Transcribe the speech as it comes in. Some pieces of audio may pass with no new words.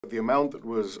The amount that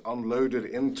was unloaded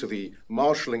into the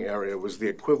marshalling area was the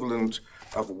equivalent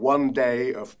of 1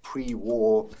 day of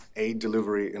pre-war aid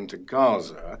delivery into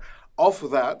Gaza. Of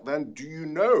that, then, do you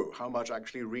know how much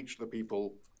actually reached the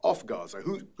people off Gaza?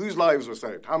 Whose lives were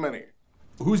saved? How many?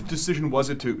 Whose decision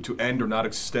was it to end or not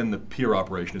extend the pier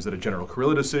operation? Is that a General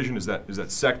Kirilla decision? Is that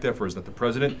SecDef, or is that the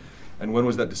president? And when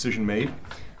was that decision made?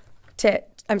 To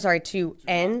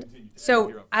end.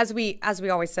 So as we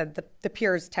always said, the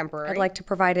pier is temporary. I'd like to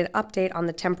provide an update on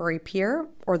the temporary pier,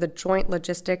 or the joint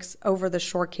logistics over the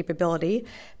shore capability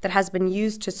that has been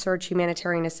used to surge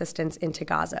humanitarian assistance into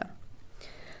Gaza.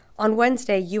 On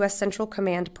Wednesday, U.S. Central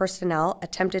Command personnel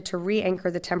attempted to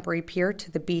re-anchor the temporary pier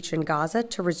to the beach in Gaza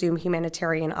to resume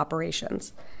humanitarian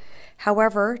operations.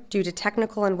 However, due to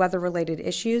technical and weather-related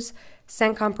issues,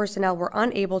 CENTCOM personnel were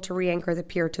unable to re-anchor the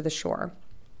pier to the shore.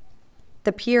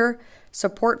 The pier,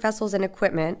 support vessels, and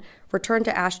equipment returned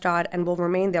to Ashdod and will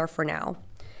remain there for now.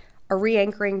 A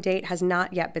re-anchoring date has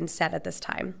not yet been set at this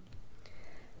time.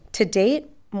 To date,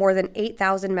 more than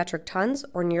 8,000 metric tons,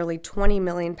 or nearly 20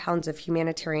 million pounds of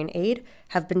humanitarian aid,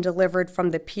 have been delivered from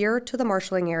the pier to the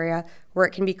marshalling area, where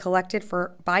it can be collected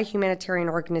by humanitarian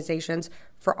organizations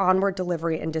for onward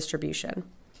delivery and distribution.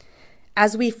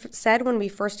 As we said when we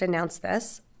first announced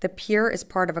this, the pier is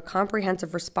part of a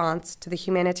comprehensive response to the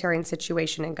humanitarian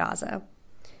situation in Gaza.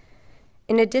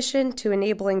 In addition to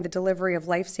enabling the delivery of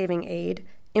life-saving aid,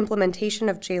 implementation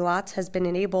of JLOTS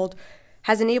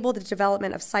has enabled the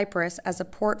development of Cyprus as a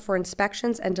port for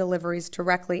inspections and deliveries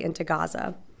directly into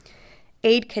Gaza.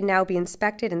 Aid can now be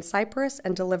inspected in Cyprus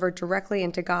and delivered directly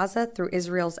into Gaza through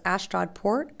Israel's Ashdod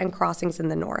port and crossings in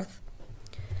the north.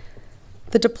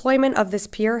 The deployment of this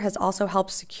pier has also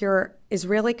helped secure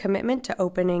Israeli commitment to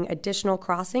opening additional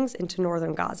crossings into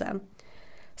northern Gaza.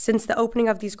 Since the opening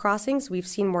of these crossings, we've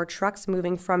seen more trucks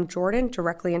moving from Jordan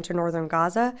directly into northern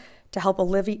Gaza to help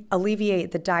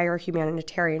alleviate the dire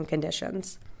humanitarian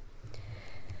conditions.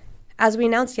 As we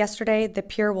announced yesterday, the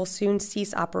pier will soon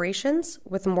cease operations,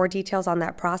 with more details on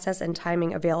that process and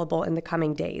timing available in the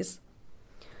coming days.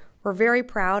 We're very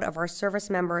proud of our service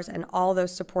members and all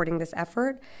those supporting this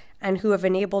effort, and who have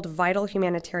enabled vital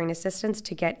humanitarian assistance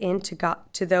to get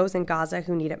to those in Gaza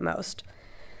who need it most.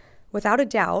 Without a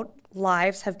doubt,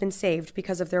 lives have been saved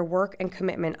because of their work and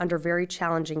commitment under very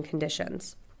challenging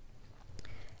conditions.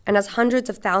 And as hundreds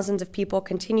of thousands of people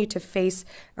continue to face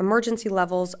emergency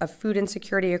levels of food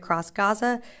insecurity across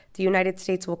Gaza, the United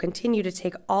States will continue to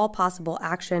take all possible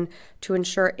action to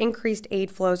ensure increased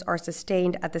aid flows are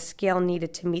sustained at the scale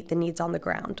needed to meet the needs on the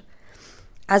ground.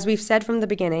 As we've said from the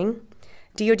beginning,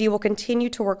 DoD will continue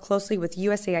to work closely with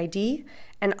USAID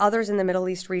and others in the Middle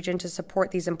East region to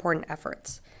support these important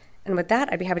efforts. And with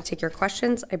that, I'd be happy to take your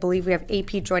questions. I believe we have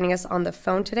AP joining us on the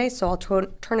phone today, so I'll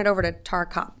turn it over to Tara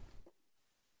Kopp.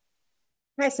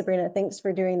 Hi, Sabrina. Thanks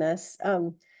for doing this.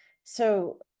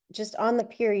 So just on the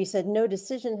pier, you said no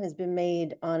decision has been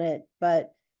made on it,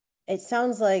 but it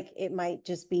sounds like it might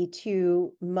just be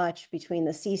too much between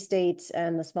the sea states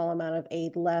and the small amount of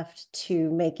aid left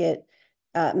to make it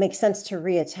make sense to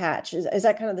reattach. Is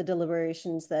that kind of the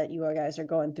deliberations that you guys are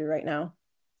going through right now?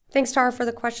 Thanks, Tara, for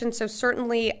the question. So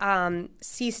certainly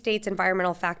sea states'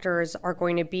 environmental factors are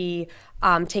going to be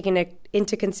taken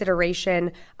into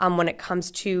consideration when it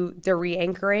comes to the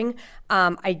re-anchoring.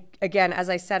 Again, as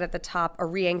I said at the top, a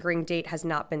re-anchoring date has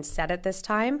not been set at this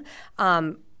time.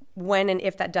 When and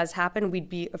if that does happen, we'd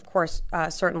be, of course,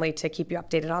 certainly to keep you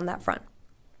updated on that front.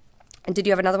 And did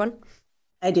you have another one?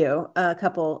 I do, a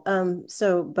couple.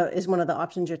 But is one of the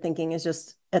options you're thinking is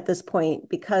just at this point,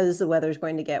 because the weather is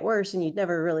going to get worse and you'd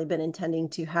never really been intending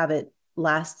to have it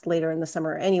last later in the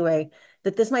summer anyway,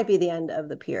 that this might be the end of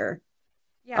the pier?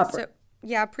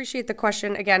 Yeah, appreciate the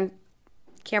question. Again,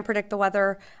 can't predict the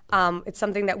weather. It's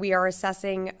something that we are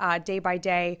assessing day by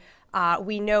day.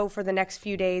 We know for the next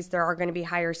few days there are going to be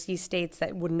higher sea states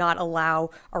that would not allow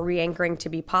a re-anchoring to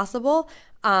be possible.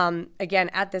 Again,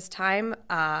 at this time,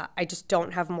 I just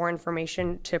don't have more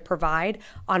information to provide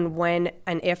on when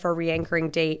and if a re-anchoring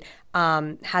date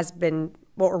has been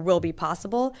or will be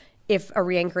possible. If a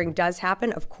re-anchoring does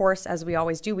happen, of course, as we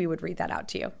always do, we would read that out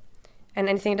to you. And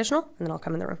anything additional? And then I'll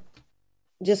come in the room.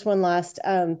 Just one last.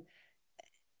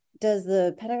 Does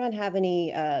the Pentagon have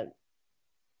any of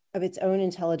its own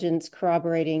intelligence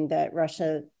corroborating that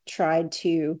Russia tried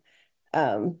to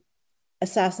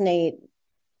assassinate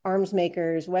arms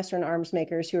makers, Western arms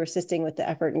makers who are assisting with the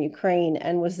effort in Ukraine?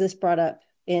 And was this brought up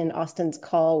in Austin's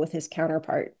call with his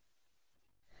counterpart?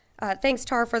 Thanks,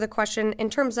 Tara, for the question.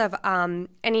 In terms of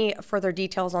any further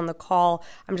details on the call,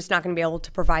 I'm just not going to be able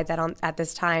to provide that at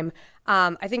this time.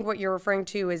 I think what you're referring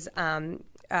to is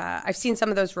I've seen some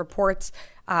of those reports.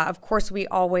 Of course, we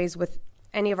always, with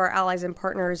any of our allies and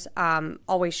partners,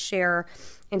 always share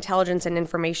intelligence and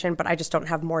information, but I just don't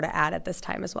have more to add at this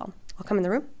time as well. I'll come in the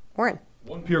room. Warren.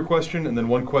 One peer question and then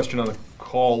one question on a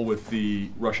call with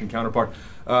the Russian counterpart.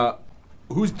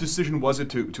 Whose decision was it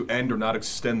to end or not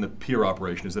extend the pier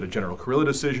operation? Is that a General Kirilla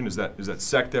decision? Is that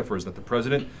SecDef or is that the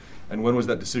president? And when was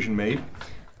that decision made?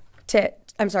 To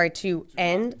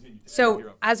end.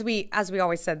 So as we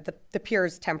always said, the pier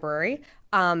is temporary.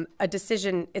 A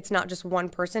decision, it's not just one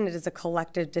person, it is a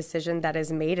collective decision that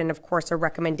is made. And of course, a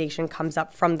recommendation comes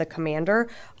up from the commander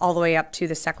all the way up to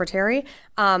the secretary.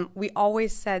 We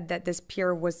always said that this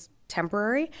pier was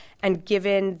temporary, and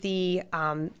given the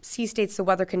sea states, the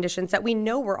weather conditions that we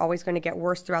know were always going to get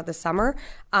worse throughout the summer,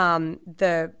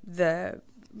 the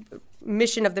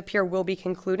mission of the pier will be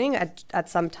concluding at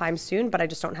some time soon, but I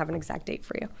just don't have an exact date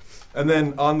for you. And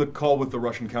then on the call with the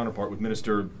Russian counterpart, with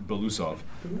Minister Belousov,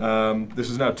 this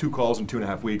is now 2 calls in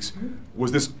 2.5 weeks.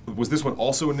 Was this one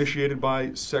also initiated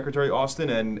by Secretary Austin?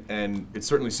 And it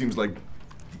certainly seems like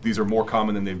these are more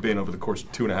common than they've been over the course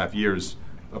of 2.5 years.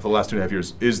 Of the last 2.5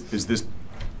 years, is this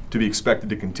to be expected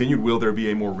to continue? Will there be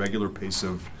a more regular pace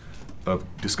of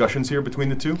discussions here between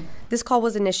the two? This call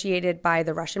was initiated by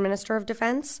the Russian Minister of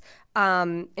Defense.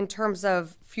 In terms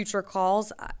of future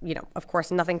calls, of course,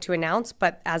 nothing to announce,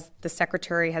 but as the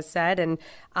Secretary has said, and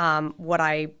what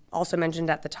I also mentioned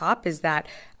at the top, is that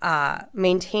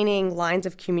maintaining lines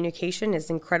of communication is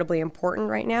incredibly important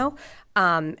right now.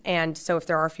 And so if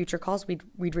there are future calls,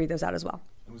 we'd read those out as well.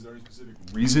 Was there any specific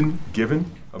reason given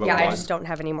about why? I just don't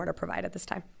have any more to provide at this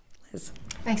time. Liz.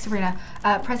 Thanks, Sabrina.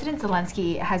 President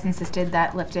Zelensky has insisted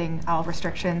that lifting all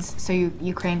restrictions so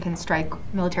Ukraine can strike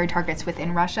military targets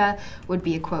within Russia would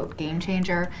be a, quote, game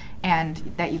changer, and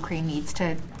that Ukraine needs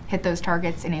to hit those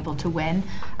targets and able to win.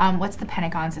 What's the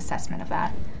Pentagon's assessment of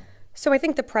that? So I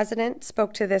think the president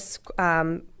spoke to this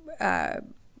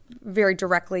very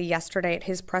directly yesterday at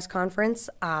his press conference.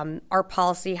 Our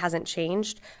policy hasn't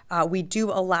changed. We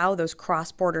do allow those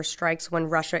cross-border strikes when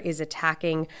Russia is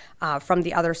attacking from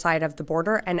the other side of the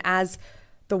border. And as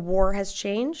the war has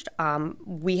changed,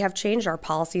 we have changed, our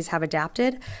policies have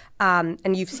adapted.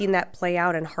 And you've seen that play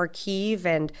out in Kharkiv,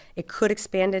 and it could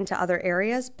expand into other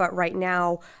areas. But right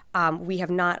now, we have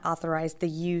not authorized the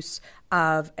use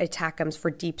of ATACMS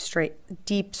for deep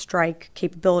strike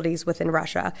capabilities within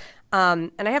Russia.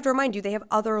 And I have to remind you, they have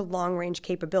other long-range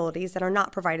capabilities that are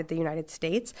not provided the United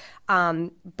States.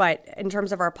 But in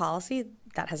terms of our policy,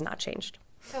 that has not changed.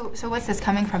 So what's this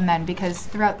coming from then? Because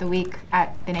throughout the week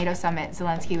at the NATO summit,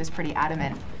 Zelensky was pretty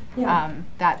adamant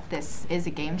that this is a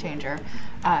game changer.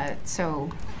 So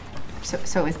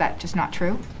is that just not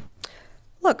true?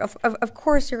 Look, of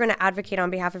course, you're going to advocate on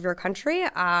behalf of your country.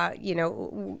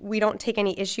 We don't take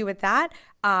any issue with that.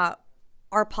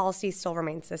 Our policy still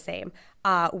remains the same.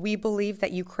 We believe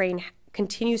that Ukraine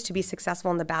continues to be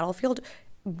successful in the battlefield.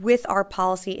 With our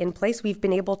policy in place, we've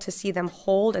been able to see them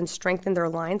hold and strengthen their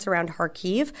lines around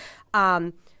Kharkiv.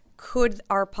 Could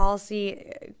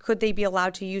they be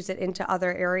allowed to use it into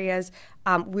other areas?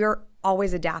 We're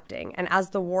always adapting. And as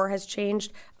the war has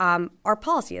changed, our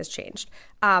policy has changed.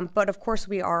 But of course,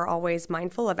 we are always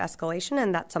mindful of escalation,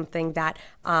 and that's something that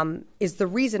is the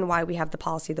reason why we have the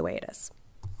policy the way it is.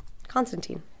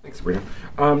 Constantine. Thanks, Sabrina.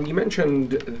 You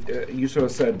mentioned, you sort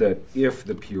of said that if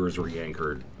the pier is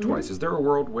re-anchored twice, is there a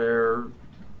world where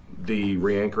the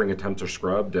re-anchoring attempts are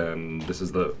scrubbed and this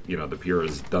is the pier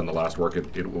has done the last work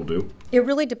it will do? It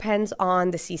really depends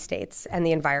on the sea states and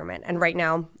the environment. And right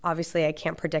now, obviously, I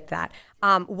can't predict that.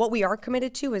 What we are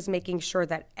committed to is making sure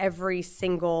that every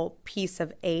single piece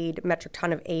of aid, metric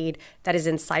ton of aid that is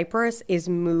in Cyprus is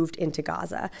moved into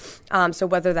Gaza. So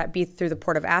whether that be through the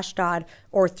port of Ashdod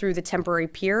or through the temporary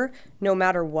pier, no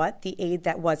matter what, the aid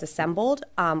that was assembled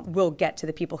will get to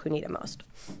the people who need it most.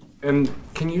 And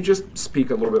can you just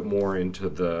speak a little bit more into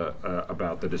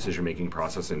about the decision-making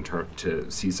process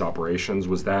to cease operations?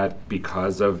 Was that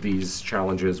because of these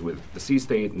challenges with the sea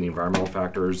state and the environmental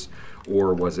factors,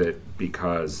 or was it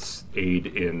because aid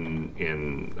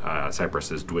in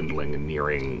Cyprus is dwindling and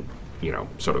nearing,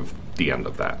 sort of the end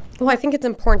of that? Well, I think it's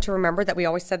important to remember that we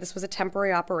always said this was a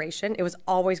temporary operation. It was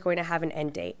always going to have an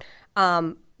end date.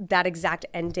 That exact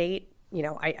end date,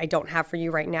 I don't have for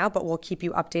you right now, but we'll keep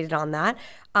you updated on that.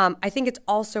 I think it's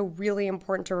also really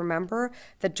important to remember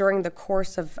that during the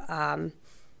course of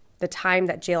the time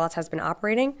that JLOTS has been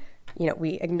operating,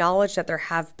 we acknowledge that there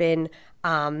have been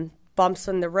bumps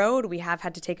in the road. We have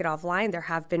had to take it offline. There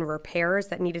have been repairs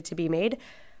that needed to be made.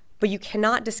 But you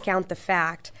cannot discount the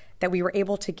fact that we were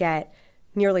able to get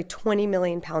nearly 20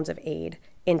 million pounds of aid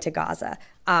into Gaza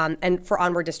and for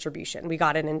onward distribution. We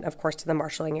got it in, of course, to the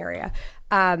marshalling area.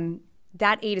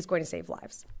 That aid is going to save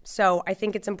lives. So I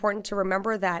think it's important to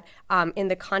remember that in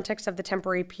the context of the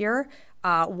temporary pier,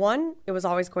 one, it was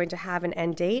always going to have an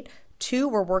end date. Two,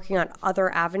 we're working on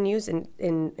other avenues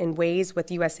in ways with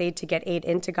USAID to get aid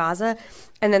into Gaza.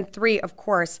 And then three, of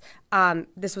course,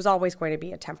 this was always going to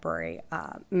be a temporary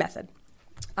method.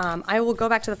 I will go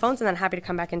back to the phones and then happy to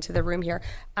come back into the room here.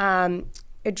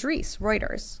 Idris,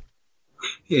 Reuters.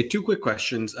 Yeah, two quick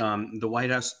questions. The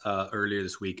White House earlier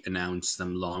this week announced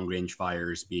some long-range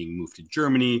fires being moved to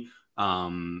Germany,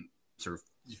 sort of,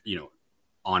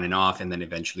 on and off, and then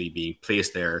eventually being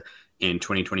placed there in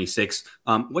 2026.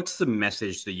 What's the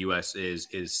message the U.S.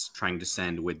 is trying to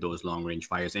send with those long-range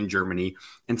fires in Germany?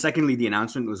 And secondly, the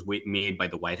announcement was made by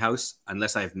the White House.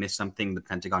 Unless I've missed something, the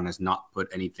Pentagon has not put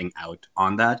anything out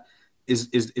on that. Is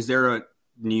there a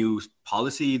new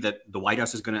policy that the White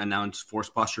House is going to announce force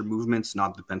posture movements,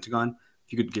 not the Pentagon?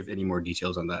 If you could give any more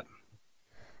details on that.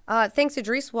 Thanks,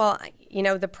 Idris. Well,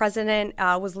 the president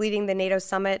was leading the NATO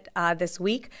summit this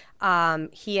week.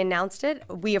 He announced it.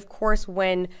 We, of course,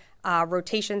 when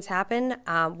rotations happen,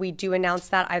 we do announce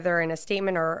that either in a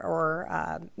statement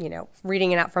or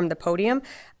reading it out from the podium.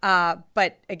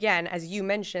 But again, as you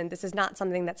mentioned, this is not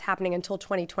something that's happening until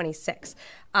 2026.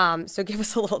 So give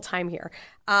us a little time here.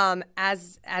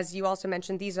 As you also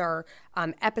mentioned, these are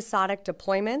episodic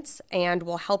deployments and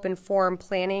will help inform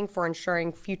planning for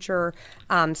ensuring future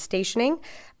stationing.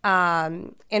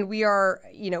 And we are,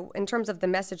 in terms of the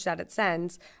message that it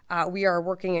sends, we are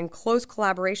working in close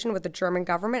collaboration with the German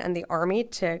government and the army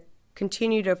to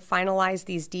continue to finalize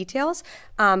these details.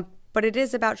 But it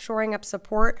is about shoring up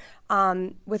support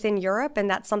within Europe. And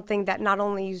that's something that not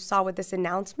only you saw with this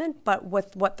announcement, but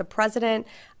with what the president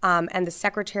and the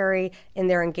secretary in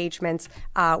their engagements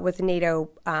with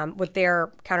NATO, with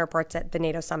their counterparts at the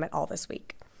NATO summit all this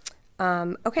week.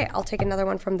 Okay, I'll take another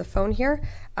one from the phone here.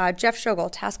 Jeff Shogel,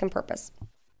 Task and Purpose.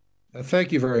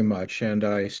 Thank you very much. And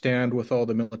I stand with all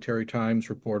the Military Times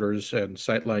reporters and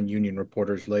Sightline Union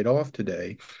reporters laid off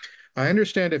today. I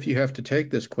understand if you have to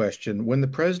take this question, when the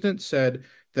president said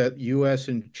that U.S.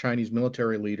 and Chinese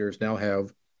military leaders now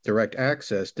have direct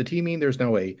access, did he mean there's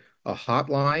now a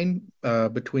hotline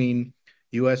between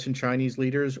U.S. and Chinese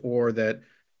leaders, or that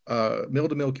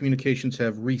mill-to-mill communications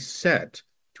have reset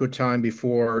to a time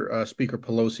before Speaker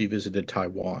Pelosi visited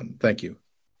Taiwan? Thank you.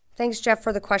 Thanks, Jeff,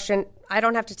 for the question. I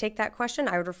don't have to take that question.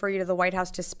 I would refer you to the White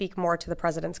House to speak more to the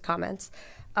president's comments.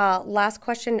 Last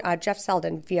question, Jeff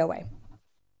Selden, VOA.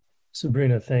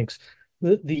 Sabrina, thanks.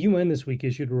 The UN this week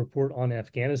issued a report on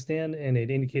Afghanistan, and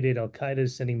it indicated al-Qaeda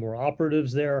is sending more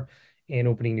operatives there and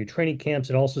opening new training camps.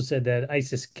 It also said that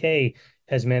ISIS-K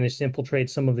has managed to infiltrate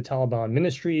some of the Taliban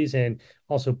ministries and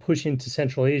also push into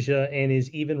Central Asia, and is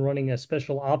even running a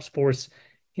special ops force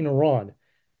in Iran.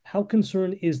 How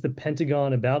concerned is the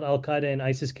Pentagon about al-Qaeda and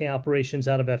ISIS-K operations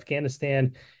out of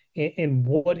Afghanistan? And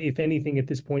what, if anything, at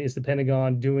this point, is the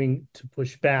Pentagon doing to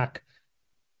push back?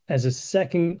 As a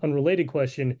second unrelated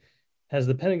question, has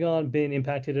the Pentagon been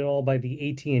impacted at all by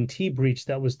the AT&T breach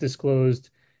that was disclosed?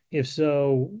 If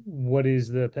so, what is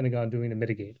the Pentagon doing to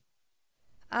mitigate?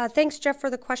 Thanks, Jeff, for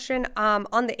the question.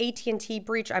 On the AT&T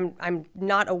breach, I'm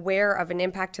not aware of an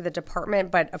impact to the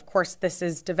department, but of course this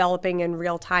is developing in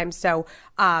real time. So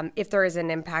if there is an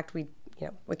impact, we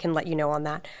can let you know on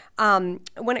that.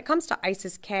 When it comes to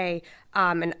ISIS-K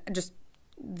and just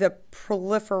the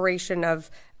proliferation of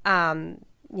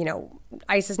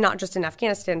ISIS, not just in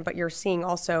Afghanistan, but you're seeing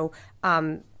also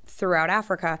throughout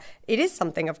Africa, it is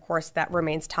something, of course, that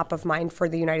remains top of mind for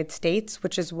the United States,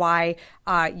 which is why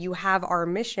you have our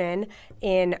mission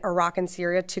in Iraq and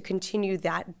Syria to continue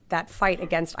that fight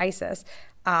against ISIS.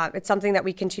 It's something that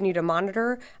we continue to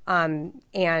monitor,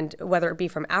 and whether it be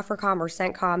from AFRICOM or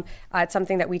CENTCOM, it's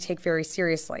something that we take very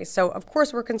seriously. So, of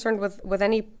course, we're concerned with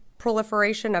any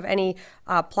proliferation of any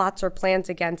plots or plans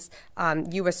against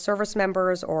U.S. service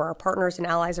members or our partners and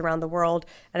allies around the world,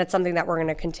 and it's something that we're going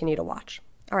to continue to watch.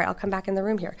 All right, I'll come back in the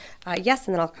room here. Yes,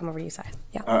 and then I'll come over to you, Sai.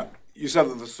 Yeah. You said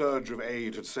that the surge of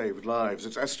aid had saved lives.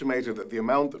 It's estimated that the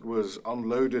amount that was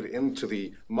unloaded into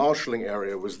the marshalling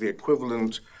area was the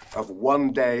equivalent of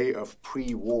 1 day of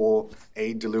pre-war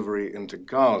aid delivery into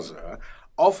Gaza.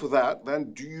 Off of that,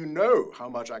 then, do you know how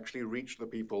much actually reached the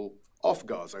people off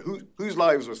Gaza? Whose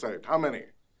lives were saved? How many?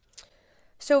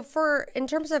 So in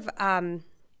terms of,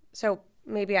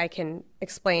 maybe I can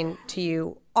explain to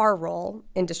you our role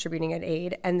in distributing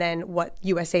aid, and then what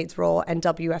USAID's role and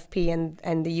WFP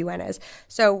and the UN is.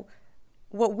 So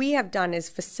what we have done is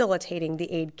facilitating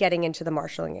the aid getting into the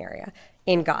marshaling area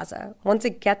in Gaza. Once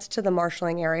it gets to the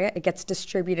marshaling area, it gets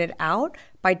distributed out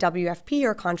by WFP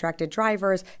or contracted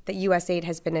drivers that USAID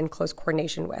has been in close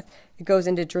coordination with. It goes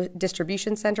into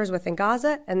distribution centers within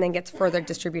Gaza and then gets further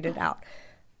distributed out.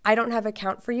 I don't have a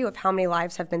count for you of how many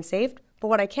lives have been saved, but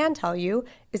what I can tell you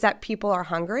is that people are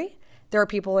hungry. There are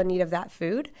people in need of that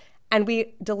food. And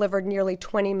we delivered nearly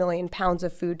 20 million pounds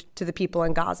of food to the people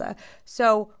in Gaza.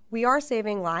 So we are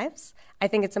saving lives. I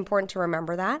think it's important to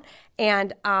remember that.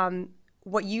 And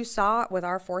what you saw with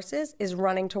our forces is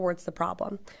running towards the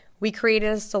problem. We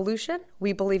created a solution.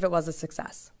 We believe it was a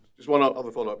success. Just one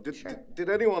other follow-up. Did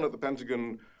anyone at the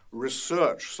Pentagon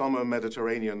research summer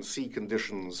Mediterranean sea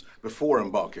conditions before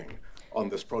embarking on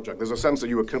this project? There's a sense that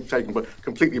you were taken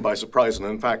completely by surprise, and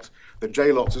in fact, the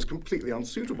JLOTS is completely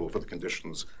unsuitable for the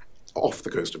conditions off the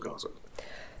coast of Gaza.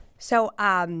 So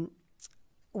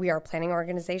we are a planning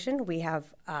organization. We have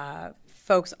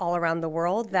folks all around the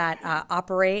world that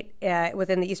operate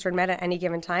within the Eastern Med at any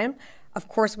given time. Of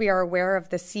course, we are aware of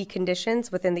the sea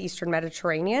conditions within the Eastern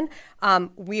Mediterranean.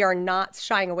 We are not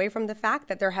shying away from the fact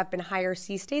that there have been higher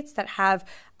sea states that have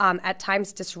at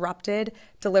times disrupted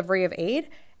delivery of aid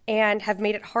and have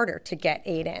made it harder to get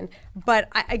aid in. But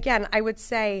again, I would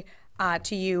say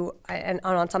to you, and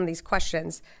on some of these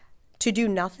questions, to do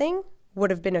nothing would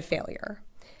have been a failure.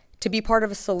 To be part of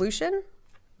a solution,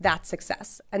 that's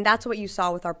success. And that's what you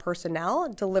saw with our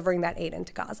personnel delivering that aid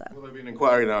into Gaza. Well, there'll be an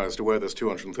inquiry now as to where this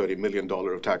 $230 million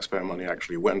of taxpayer money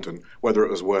actually went and whether it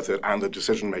was worth it and the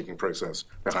decision-making process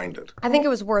behind it. I think it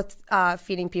was worth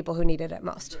feeding people who needed it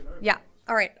most. Yeah.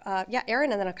 All right. Yeah,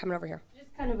 Aaron, and then I'm coming over here.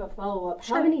 Just kind of a follow-up.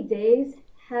 How many days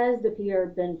has the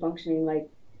pier been functioning, like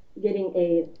getting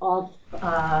aid off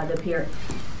the pier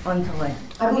onto land?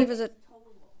 I believe it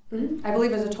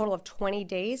was a total of 20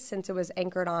 days since it was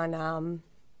anchored on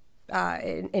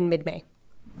in mid-May.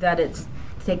 That it's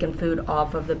taken food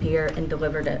off of the pier and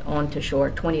delivered it onto shore,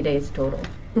 20 days total.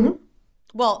 Mm-hmm.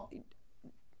 Well,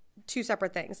 two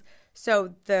separate things.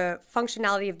 So the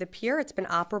functionality of the pier, it's been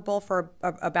operable for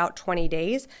about 20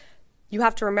 days. You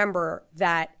have to remember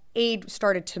that aid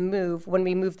started to move when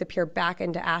we moved the pier back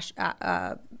into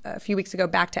a few weeks ago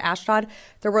back to Ashdod.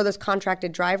 There were those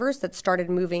contracted drivers that started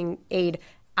moving aid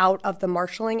out of the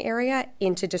marshaling area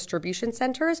into distribution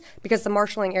centers because the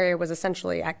marshaling area was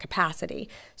essentially at capacity.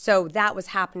 So that was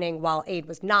happening while aid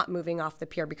was not moving off the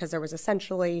pier because there was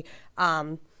essentially,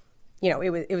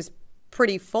 it was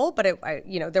pretty full, but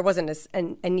there wasn't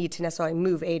a need to necessarily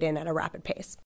move aid in at a rapid pace.